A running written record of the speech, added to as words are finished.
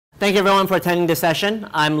Thank you everyone for attending this session.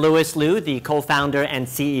 I'm Louis Liu, the co-founder and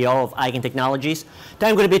CEO of Eigen Technologies. Today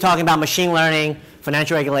I'm going to be talking about machine learning,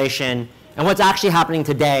 financial regulation, and what's actually happening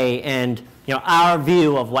today and our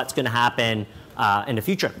view of what's going to happen in the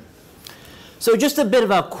future. So just a bit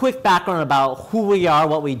of a quick background about who we are,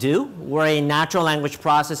 what we do. We're a natural language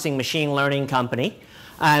processing machine learning company.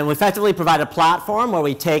 And we effectively provide a platform where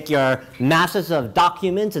we take your masses of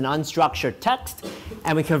documents and unstructured text,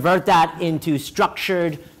 and we convert that into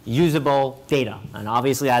structured, usable data. And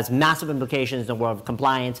obviously that has massive implications in the world of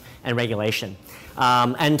compliance and regulation.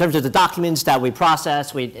 And in terms of the documents that we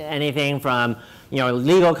process, anything from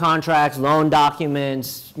legal contracts, loan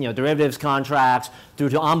documents, derivatives contracts, through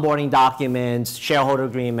to onboarding documents, shareholder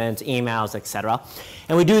agreements, emails, et cetera.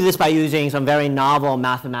 And we do this by using some very novel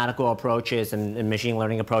mathematical approaches and machine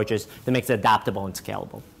learning approaches that makes it adaptable and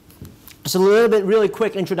scalable. Just a little bit, really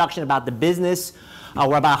quick introduction about the business.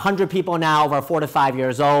 We're about 100 people now, over 4 to 5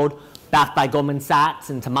 years old, backed by Goldman Sachs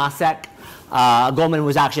and Temasek. Goldman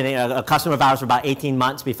was actually a customer of ours for about 18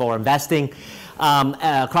 months before investing.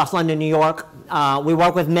 Across London, New York. We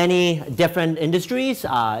work with many different industries,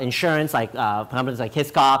 insurance, like companies like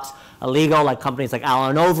Hiscox, legal, like companies like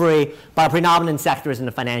Allen & Overy, but our predominant sector is in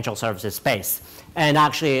the financial services space. And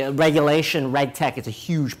actually, regulation, RegTech is a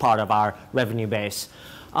huge part of our revenue base.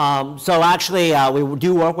 So actually, we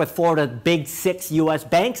do work with 4 of the big 6 US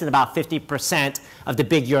banks and about 50% of the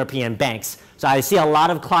big European banks. So I see a lot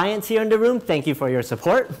of clients here in the room. Thank you for your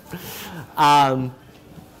support.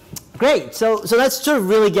 Great, so let's sort of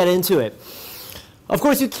really get into it. Of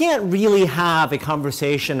course, you can't really have a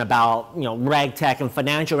conversation about RegTech and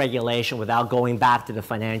financial regulation without going back to the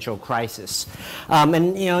financial crisis.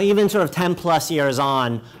 And even sort of 10 plus years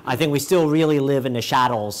on, I think we still really live in the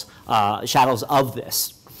shadows of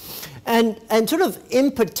this. And sort of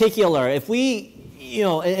in particular, if we,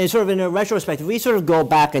 and sort of in a retrospect, if we sort of go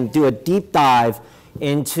back and do a deep dive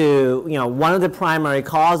into one of the primary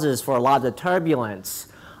causes for a lot of the turbulence,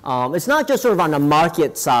 it's not just sort of on the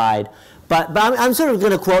market side, but I'm sort of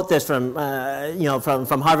going to quote this from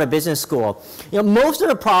Harvard Business School. Most of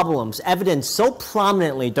the problems evidenced so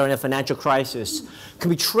prominently during the financial crisis can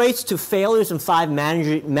be traced to failures in 5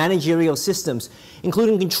 managerial systems,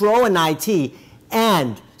 including control and IT,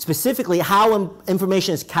 and specifically how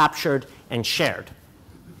information is captured and shared.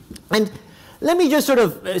 And let me just sort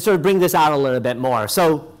of bring this out a little bit more.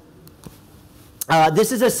 So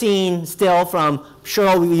this is a scene still from,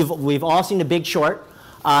 sure, we've all seen The Big Short.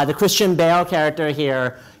 The Christian Bale character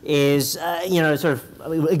here is, sort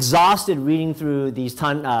of exhausted reading through these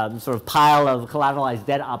sort of pile of collateralized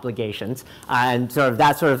debt obligations, and sort of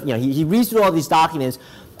that sort of, he reads through all these documents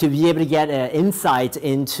to be able to get insight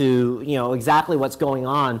into, exactly what's going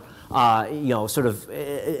on, sort of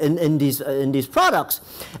in these products.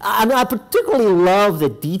 I mean, I particularly love the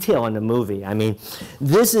detail in the movie. I mean,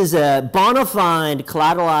 this is a bona fide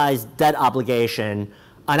collateralized debt obligation.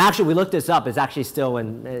 And actually, we looked this up. It's actually still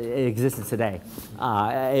in existence today,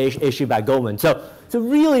 issued by Goldman. So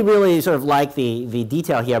really, really sort of like the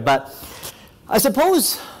detail here. But I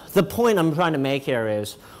suppose the point I'm trying to make here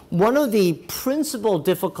is one of the principal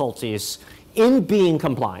difficulties in being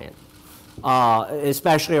compliant,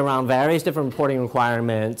 especially around various different reporting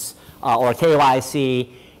requirements or KYC,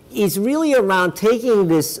 is really around taking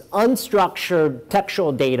this unstructured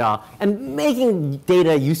textual data and making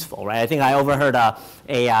data useful, right? I think I overheard on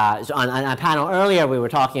a panel earlier, we were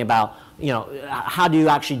talking about, how do you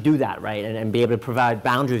actually do that, right? And be able to provide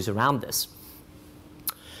boundaries around this.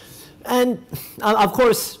 And of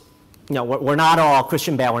course, we're not all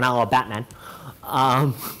Christian Bale, we're not all Batman.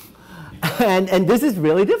 And this is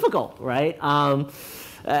really difficult, right?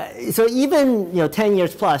 So even 10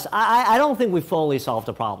 years plus, I don't think we fully solved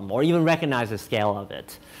the problem or even recognize the scale of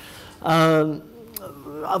it.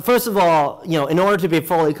 First of all, in order to be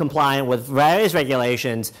fully compliant with various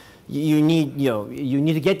regulations, you need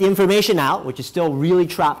to get the information out, which is still really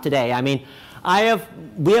trapped today. I mean,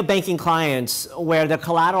 we have banking clients where the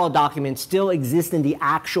collateral documents still exist in the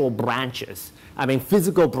actual branches. I mean,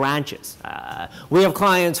 physical branches. We have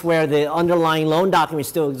clients where the underlying loan documents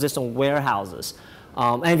still exist in warehouses.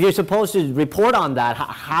 And if you're supposed to report on that,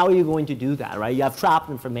 how are you going to do that, right? You have trapped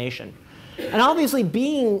information. And obviously,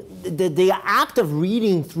 being the act of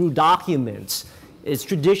reading through documents is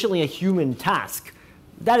traditionally a human task.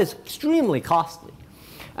 That is extremely costly.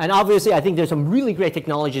 And obviously, I think there's some really great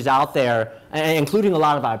technologies out there, including a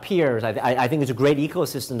lot of our peers. I think it's a great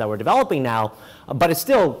ecosystem that we're developing now, but it's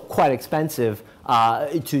still quite expensive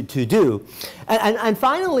to do. And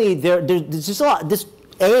finally, there's just a lot.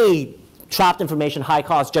 Trapped information, high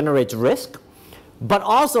cost, generates risk. But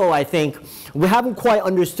also, I think we haven't quite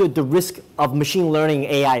understood the risk of machine learning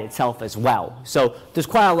AI itself as well. So there's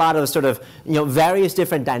quite a lot of sort of various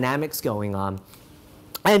different dynamics going on.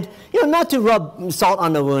 And not to rub salt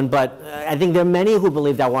on the wound, but I think there are many who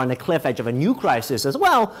believe that we're on the cliff edge of a new crisis as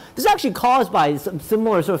well. This is actually caused by some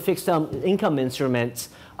similar sort of fixed income instruments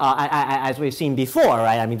as we've seen before,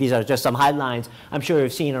 right? I mean, these are just some headlines I'm sure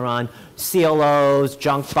you've seen around CLOs,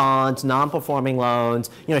 junk bonds, non-performing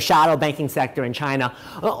loans, shadow banking sector in China.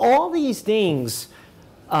 All these things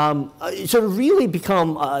sort of really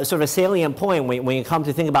become sort of a salient point when you come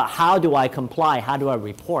to think about how do I comply, how do I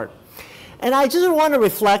report. And I just want to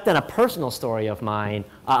reflect on a personal story of mine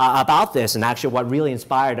about this, and actually what really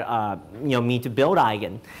inspired me to build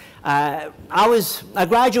Eigen. I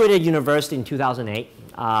graduated university in 2008.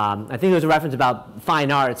 I think it was a reference about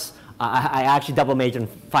fine arts. I actually double majored in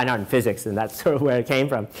fine art and physics, and that's sort of where it came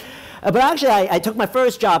from. But actually, I took my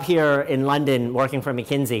first job here in London working for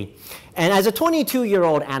McKinsey. And as a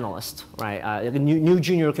 22-year-old analyst, right, a new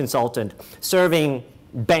junior consultant, serving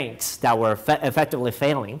banks that were effectively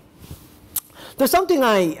failing, there's something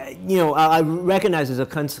I recognize as a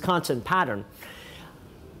constant pattern.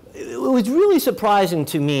 It was really surprising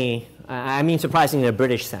to me, I mean surprising in a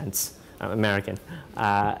British sense, I'm American,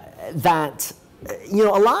 that a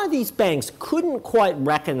lot of these banks couldn't quite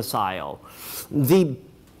reconcile the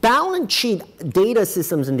balance sheet data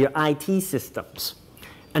systems in their IT systems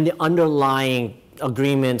and the underlying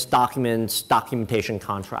agreements, documents, documentation,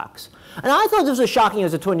 contracts. And I thought this was shocking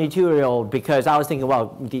as a 22-year-old because I was thinking,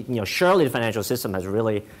 well, surely the financial system has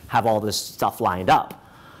really have all this stuff lined up.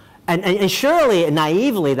 And surely,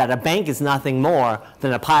 naively, that a bank is nothing more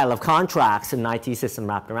than a pile of contracts and an IT system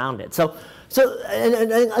wrapped around it. So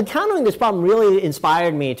encountering this problem really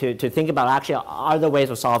inspired me to think about actually are there ways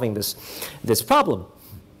of solving this problem.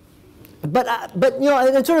 But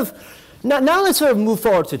and sort of now let's sort of move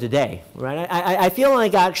forward to today, right? I feel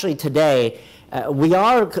like actually today we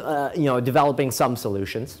are developing some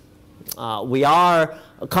solutions. We are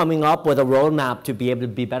coming up with a roadmap to be able to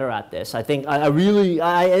be better at this. I think I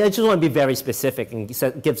just want to be very specific and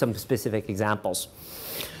give some specific examples.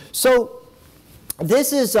 So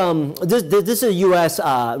this is a U.S.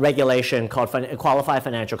 regulation called Qualified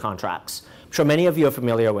Financial Contracts. I'm sure many of you are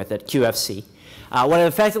familiar with it, QFC. What it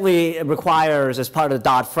effectively requires as part of the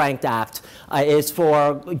Dodd-Frank Act is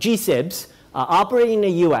for GSIBs operating in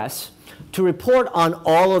the U.S. to report on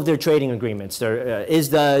all of their trading agreements, their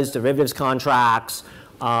ISDAs, derivatives contracts,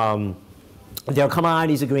 their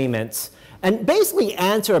commodities agreements, and basically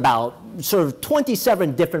answer about sort of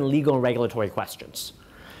 27 different legal and regulatory questions.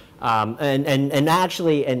 And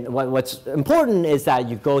actually, what's important is that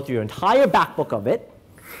you go through your entire back book of it,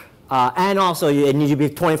 and also it needs to be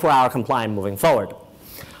 24-hour compliant moving forward.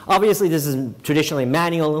 Obviously, this is traditionally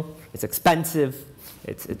manual. It's expensive.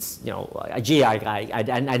 It's gee,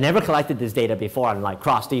 I never collected this data before on like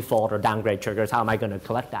cross default or downgrade triggers. How am I going to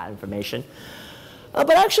collect that information?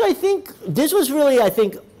 But actually, I think this was really, a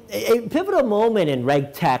pivotal moment in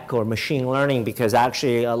RegTech or machine learning because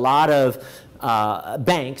actually a lot of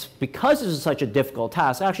banks, because this is such a difficult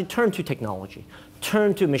task, actually turn to technology,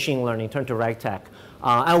 turn to machine learning, turn to RegTech.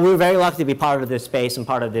 And we're very lucky to be part of this space and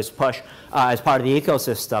part of this push as part of the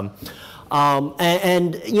ecosystem.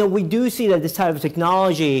 We do see that this type of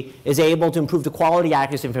technology is able to improve the quality,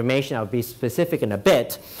 accuracy information. I'll be specific in a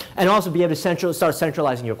bit, and also be able to start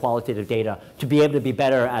centralizing your qualitative data to be able to be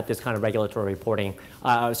better at this kind of regulatory reporting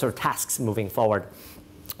sort of tasks moving forward.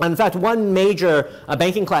 In fact, one major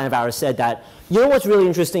banking client of ours said that, what's really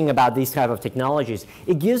interesting about these type of technologies?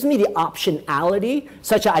 It gives me the optionality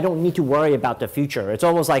such that I don't need to worry about the future. It's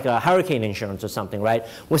almost like a hurricane insurance or something, right?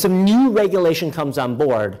 When some new regulation comes on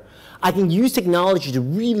board, I can use technology to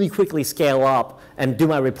really quickly scale up and do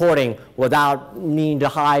my reporting without needing to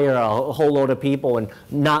hire a whole load of people and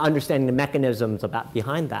not understanding the mechanisms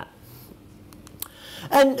behind that.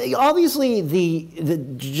 And obviously,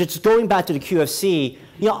 just going back to the QFC,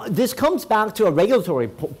 this comes back to a regulatory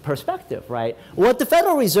perspective, right? What the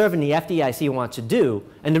Federal Reserve and the FDIC want to do,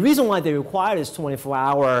 and the reason why they require this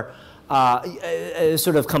 24-hour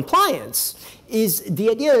sort of compliance, is the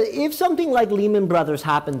idea that if something like Lehman Brothers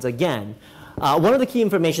happens again, one of the key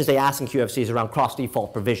information they ask in QFC is around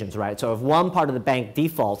cross-default provisions, right? So if one part of the bank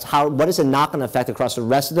defaults, what is the knock-on effect across the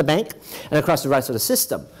rest of the bank and across the rest of the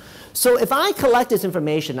system? So if I collect this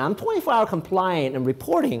information, I'm 24-hour compliant and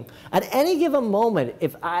reporting, at any given moment,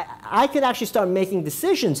 if I could actually start making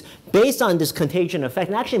decisions based on this contagion effect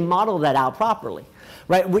and actually model that out properly,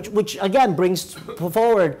 right? Which again brings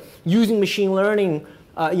forward using machine learning,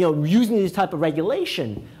 using this type of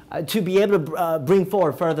regulation to be able to bring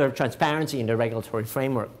forward further transparency in the regulatory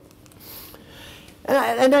framework.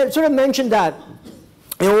 And I sort of mentioned that,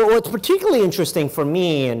 what's particularly interesting for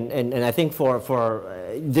me, and I think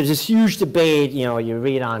there's this huge debate, you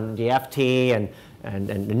read on the FT and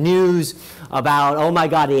the news about, oh my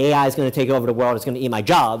God, the AI is going to take over the world, it's going to eat my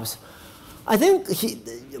jobs. I think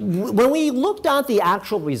when we looked at the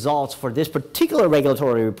actual results for this particular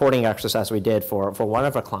regulatory reporting exercise we did for one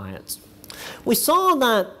of our clients, we saw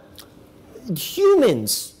that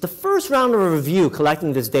humans, the first round of review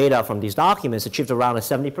collecting this data from these documents, achieved around a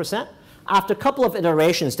 70%. After a couple of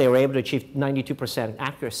iterations, they were able to achieve 92%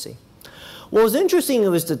 accuracy. What was interesting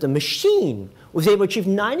was that the machine was able to achieve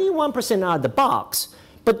 91% out of the box,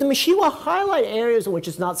 but the machine will highlight areas in which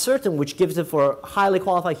it's not certain, which gives it for highly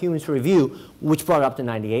qualified humans to review, which brought it up to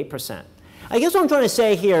 98%. I guess what I'm trying to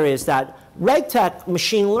say here is that RegTech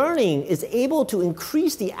machine learning is able to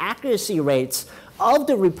increase the accuracy rates of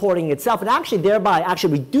the reporting itself, and actually thereby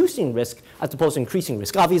reducing risk as opposed to increasing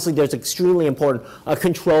risk. Obviously, there's extremely important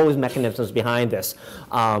controls mechanisms behind this.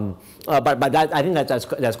 But I think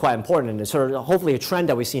that's quite important, and it's sort of hopefully a trend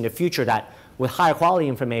that we see in the future that with higher quality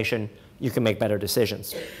information, you can make better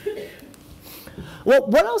decisions. Well,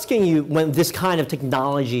 what else when this kind of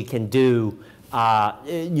technology can do,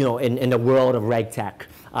 in the world of RegTech,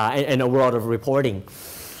 in the world of reporting?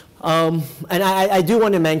 And I do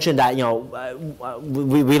want to mention that,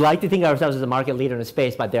 we like to think of ourselves as a market leader in the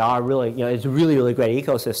space, but there are really, it's a really, really great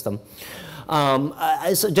ecosystem.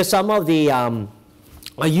 So just some of the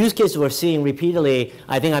use cases we're seeing repeatedly,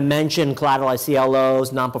 I think I mentioned collateralized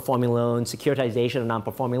CLOs, non-performing loans, securitization of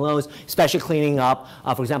non-performing loans, especially cleaning up,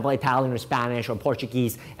 for example, Italian or Spanish or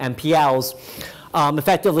Portuguese NPLs.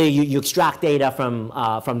 Effectively, you extract data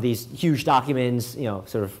from these huge documents,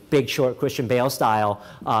 sort of Big Short, Christian Bale style,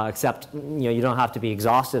 except you don't have to be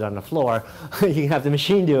exhausted on the floor. You can have the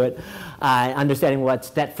machine do it. Understanding what's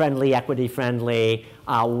debt-friendly, equity-friendly,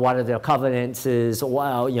 what are the covenants,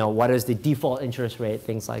 what is the default interest rate,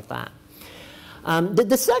 things like that.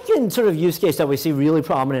 The second sort of use case that we see really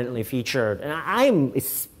prominently featured, and I'm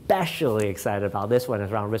especially excited about this one,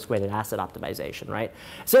 is around risk-weighted asset optimization, right?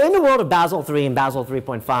 So in the world of Basel III and Basel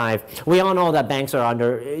 3.5, we all know that banks are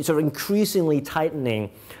under sort of increasingly tightening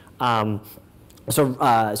sort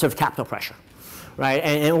of capital pressure, right?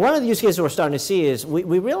 And one of the use cases we're starting to see is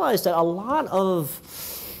we realize that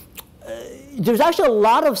there's actually a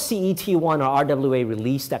lot of CET1 or RWA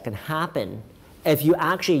release that can happen if you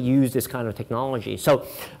actually use this kind of technology. So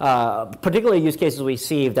particular use cases we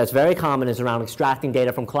see that's very common is around extracting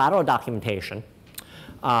data from collateral documentation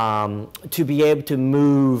to be able to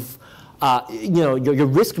move your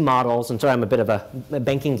risk models, and sorry, I'm a bit of a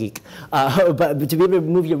banking geek, but to be able to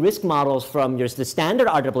move your risk models from the standard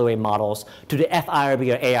RWA models to the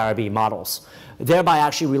FIRB or ARB models, thereby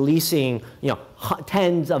actually releasing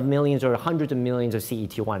tens of millions or hundreds of millions of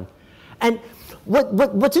CET1. And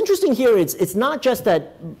what's interesting here is it's not just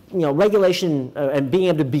that regulation and being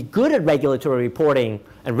able to be good at regulatory reporting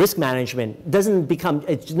and risk management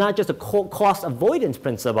it's not just a cost avoidance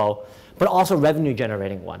principle, but also revenue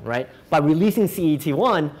generating one, right? By releasing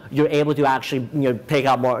CET1, you're able to actually take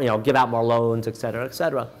out more, give out more loans, et cetera, et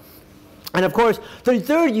cetera. And of course, the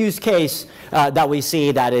third use case that we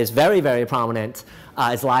see that is very, very prominent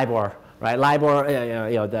is LIBOR. Right, LIBOR,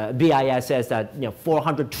 the BIS says that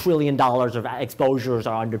 $400 trillion of exposures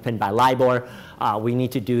are underpinned by LIBOR. We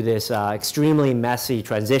need to do this extremely messy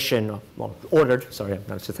transition, well, ordered. Sorry, I'm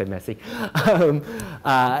not supposed to say messy.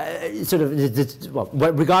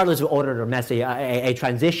 Regardless of ordered or messy, a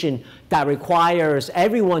transition that requires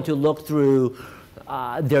everyone to look through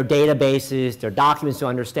their databases, their documents to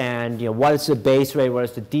understand, what is the base rate, what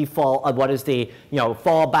is the default, what is the,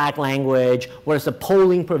 fallback language, what is the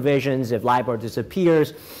polling provisions if LIBOR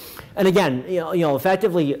disappears. And again,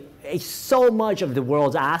 effectively, so much of the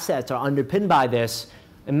world's assets are underpinned by this.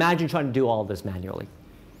 Imagine trying to do all this manually.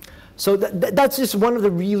 So that's just one of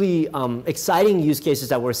the really exciting use cases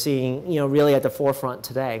that we're seeing, really at the forefront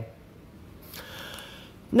today.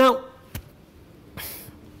 Now,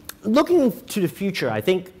 looking to the future, I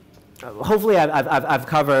think hopefully I've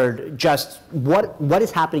covered just what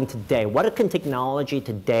is happening today. What can technology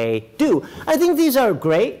today do? I think these are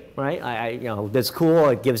great, right? That's cool.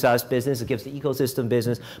 It gives us business. It gives the ecosystem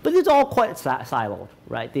business. But it's all quite siloed,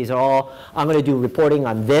 right? These are all, I'm going to do reporting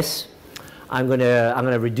on this. I'm going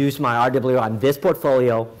to reduce my RWA on this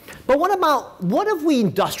portfolio. But what if we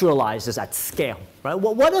industrialize this at scale? Right?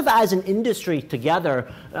 What if, as an industry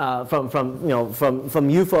together, from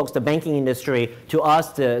you folks, the banking industry, to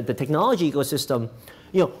us, the technology ecosystem,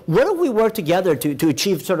 what if we work together to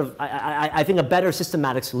achieve sort of, I think, a better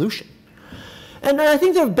systematic solution? And I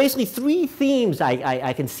think there are basically three themes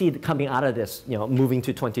I can see coming out of this, moving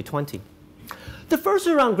to 2020. The first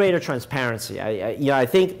is around greater transparency. I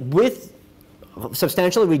think with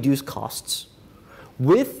substantially reduced costs,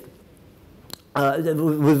 with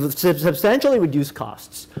substantially reduced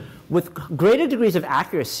costs, with greater degrees of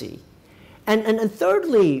accuracy, and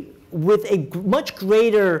thirdly, with a much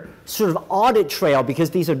greater sort of audit trail, because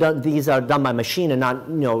these are done by machine and not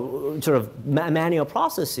sort of manual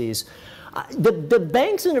processes. The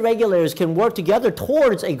banks and the regulators can work together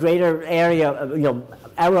towards a greater area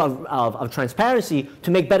of transparency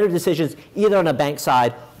to make better decisions either on the bank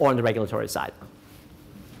side or on the regulatory side.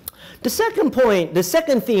 The second point, the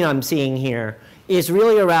second theme I'm seeing here is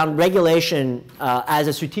really around regulation as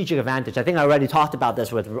a strategic advantage. I think I already talked about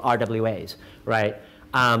this with RWAs, right?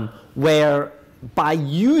 Where by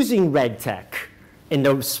using RegTech in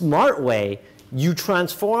a smart way, you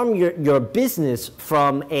transform your business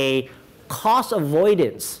from a cost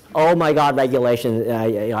avoidance, oh my God, regulation,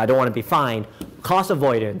 I don't want to be fined, cost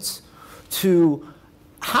avoidance, to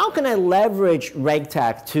how can I leverage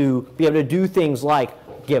RegTech to be able to do things like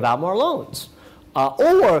give out more loans,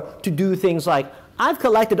 or to do things like I've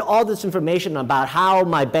collected all this information about how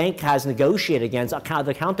my bank has negotiated against the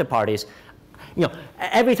counterparties.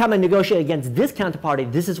 Every time I negotiate against this counterparty,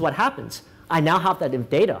 this is what happens. I now have that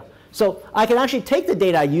data. So I can actually take the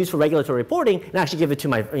data I use for regulatory reporting and actually give it to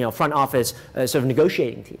my front office sort of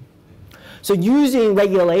negotiating team. So using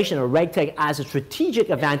regulation or RegTech as a strategic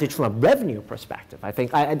advantage from a revenue perspective, I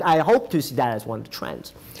think I hope to see that as one of the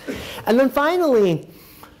trends. And then finally,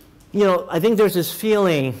 I think there's this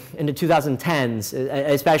feeling in the 2010s,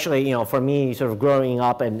 especially for me sort of growing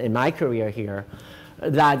up in my career here,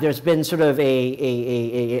 that there's been sort of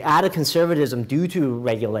a added conservatism due to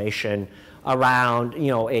regulation around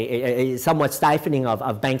a somewhat stifling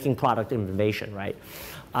of banking product innovation, right?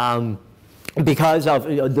 Because of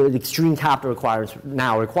the extreme capital requirements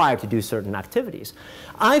now required to do certain activities.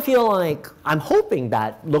 I feel like I'm hoping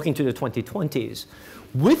that looking to the 2020s,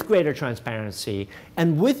 with greater transparency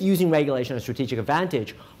and with using regulation as a strategic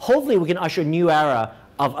advantage, hopefully we can usher a new era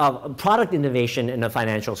of product innovation in the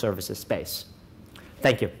financial services space.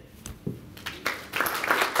 Thank you.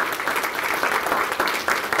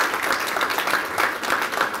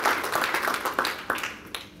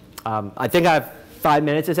 I think I have 5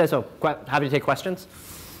 minutes to say, so happy to take questions.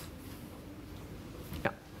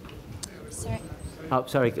 Yeah. Sorry. Oh,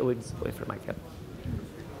 sorry. Wait for the mic. Yeah.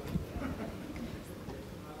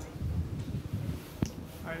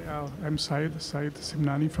 Hi, I'm Syed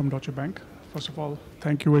Simnani from Deutsche Bank. First of all,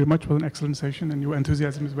 thank you very much for an excellent session, and your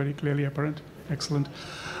enthusiasm is very clearly apparent. Excellent.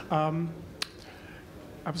 I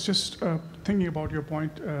was just thinking about your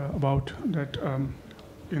point about that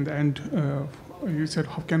in the end, you said,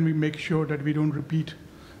 how can we make sure that we don't repeat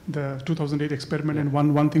the 2008 experiment? And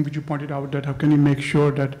one thing which you pointed out, that how can you make sure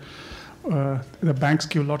that the banks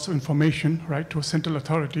give lots of information, right, to a central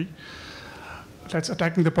authority? That's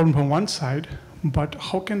attacking the problem from one side, but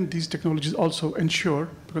how can these technologies also ensure,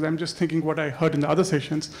 because I'm just thinking what I heard in the other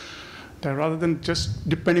sessions, that rather than just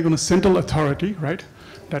depending on a central authority, right,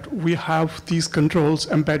 that we have these controls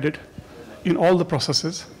embedded in all the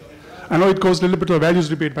processes. I know it goes a little bit to a values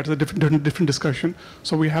debate, but it's a different discussion.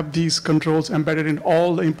 So we have these controls embedded in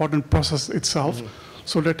all the important process itself,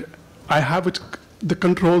 so that I have the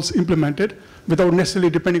controls implemented without necessarily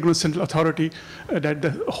depending on a central authority, that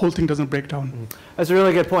the whole thing doesn't break down. That's a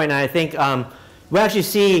really good point. And I think we actually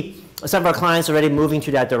see some of our clients already moving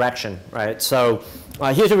to that direction, right? So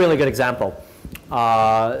here's a really good example.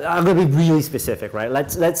 I'm going to be really specific, right?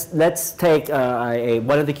 Let's take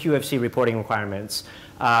one of the QFC reporting requirements,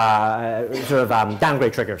 sort of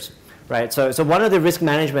downgrade triggers, right? So one of the risk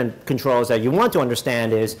management controls that you want to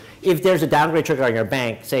understand is if there's a downgrade trigger on your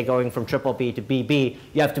bank, say going from BBB to BB,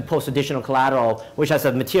 you have to post additional collateral, which has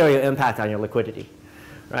a material impact on your liquidity,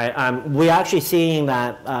 right? We're actually seeing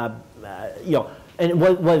that, and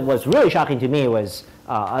what was really shocking to me was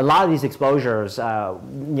a lot of these exposures,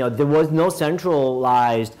 there was no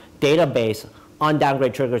centralized database on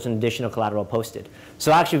downgrade triggers and additional collateral posted.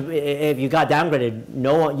 So actually, if you got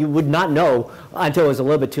downgraded, you would not know until it was a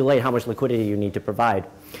little bit too late how much liquidity you need to provide.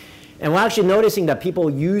 And we're actually noticing that people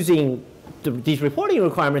using these reporting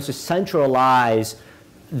requirements to centralize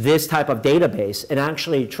this type of database and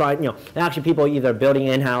actually people either building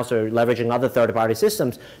in-house or leveraging other third-party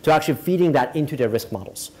systems to actually feeding that into their risk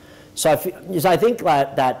models. So I think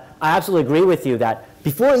that I absolutely agree with you that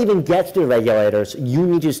before it even gets to the regulators, you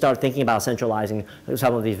need to start thinking about centralizing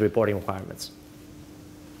some of these reporting requirements.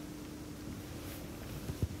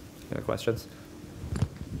 Any questions?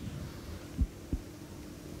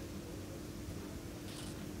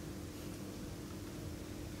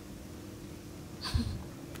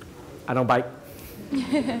 I don't bite.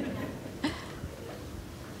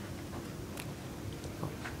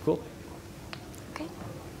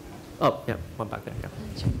 Oh, yeah, one back there, yeah.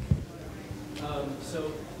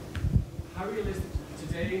 So how realistic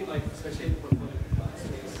today, like especially in the portfolio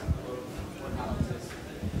space, a lot of what happens is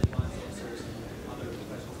compliance officers and other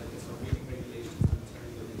professionals like this are reading regulations and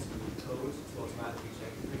turning them into code to automatically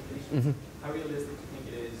check the regulations. How realistic do you think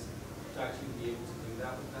it is to actually be able to do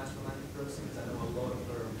that with natural language processing? Because I know a lot of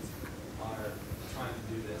firms are trying to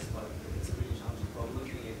do this, but it's a really challenging problem.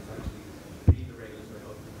 Being able to actually read the regulatory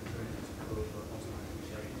document and turn it into code for automatically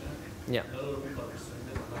checking that. Yeah. And a lot of people are concerned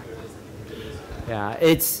that how realistic it is. Yeah,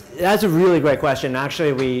 that's a really great question.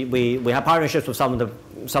 Actually, we have partnerships with some of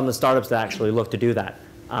the startups that actually look to do that.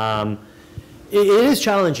 It is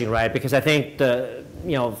challenging, right? Because I think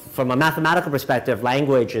from a mathematical perspective,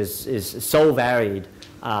 language is so varied.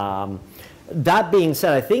 That being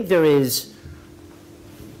said, I think there is.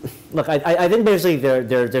 Look, I think basically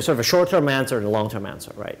there's sort of a short-term answer and a long-term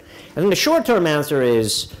answer, right? I think the short-term answer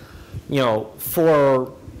is,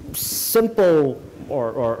 for simple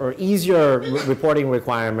or easier reporting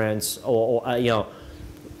requirements,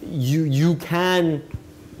 you can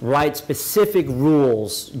write specific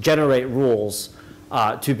rules, generate rules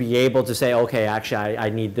to be able to say, okay, actually I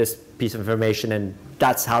need this piece of information, and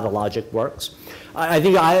that's how the logic works. I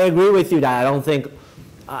think I agree with you that I don't think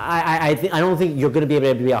you're going to be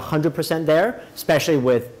able to be 100% there, especially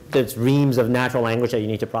with this reams of natural language that you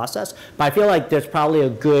need to process. But I feel like there's probably a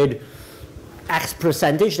good X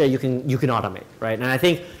percentage that you can automate, right? And I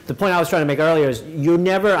think the point I was trying to make earlier is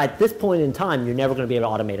at this point in time, you're never going to be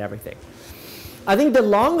able to automate everything. I think the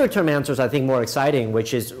longer term answer is, I think, more exciting,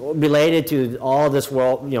 which is related to all this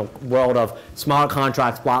world of smart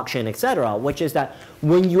contracts, blockchain, et cetera, which is that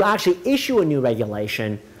when you actually issue a new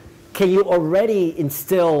regulation, can you already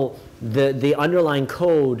instill the underlying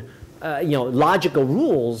code, logical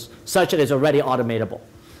rules such that it's already automatable?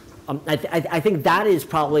 I think that is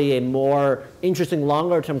probably a more interesting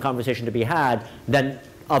longer-term conversation to be had than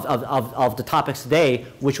of the topics today,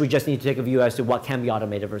 which we just need to take a view as to what can be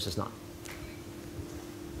automated versus not.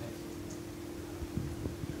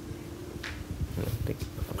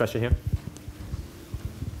 A question here?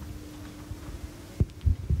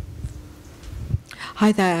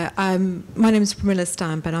 Hi there. My name is Pramila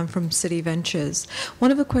Stamp, and I'm from Citi Ventures. One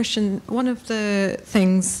of the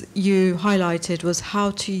things you highlighted was how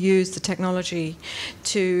to use the technology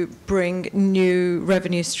to bring new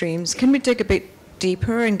revenue streams. Can we dig a bit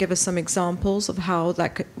deeper and give us some examples of how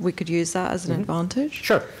we could use that as an advantage?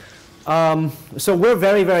 Sure. So we're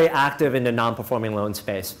very, very active in the non-performing loan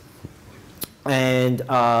space, and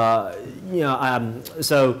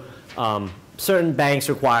certain banks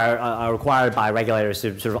are required by regulators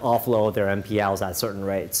to sort of offload their NPLs at certain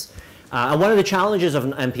rates. And one of the challenges of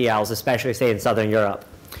NPLs, especially say in Southern Europe,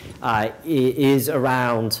 is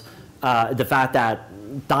around the fact that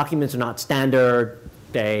documents are not standard.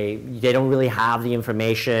 They don't really have the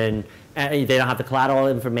information. They don't have the collateral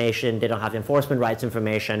information. They don't have the enforcement rights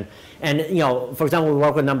information. And for example, we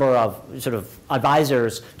work with a number of sort of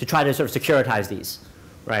advisors to try to sort of securitize these,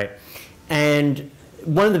 right? And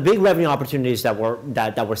one of the big revenue opportunities that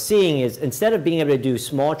we're seeing is, instead of being able to do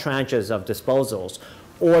small tranches of disposals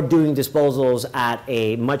or doing disposals at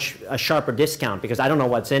a sharper discount, because I don't know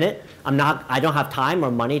what's in it, I don't have time or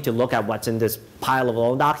money to look at what's in this pile of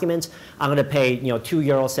loan documents. I'm going to pay 2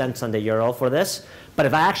 euro cents on the euro for this. But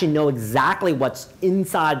if I actually know exactly what's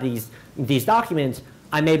inside these documents,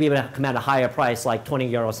 I may be able to command a higher price, like 20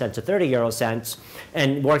 euro cents to 30 euro cents,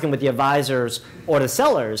 and working with the advisors or the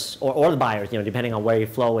sellers or the buyers, depending on where you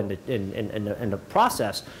flow in the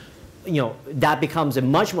process, that becomes a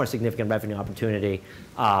much more significant revenue opportunity,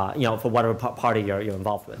 for whatever party you're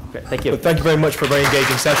involved with. Great, thank you. Well, thank you very much for a very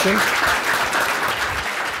engaging session.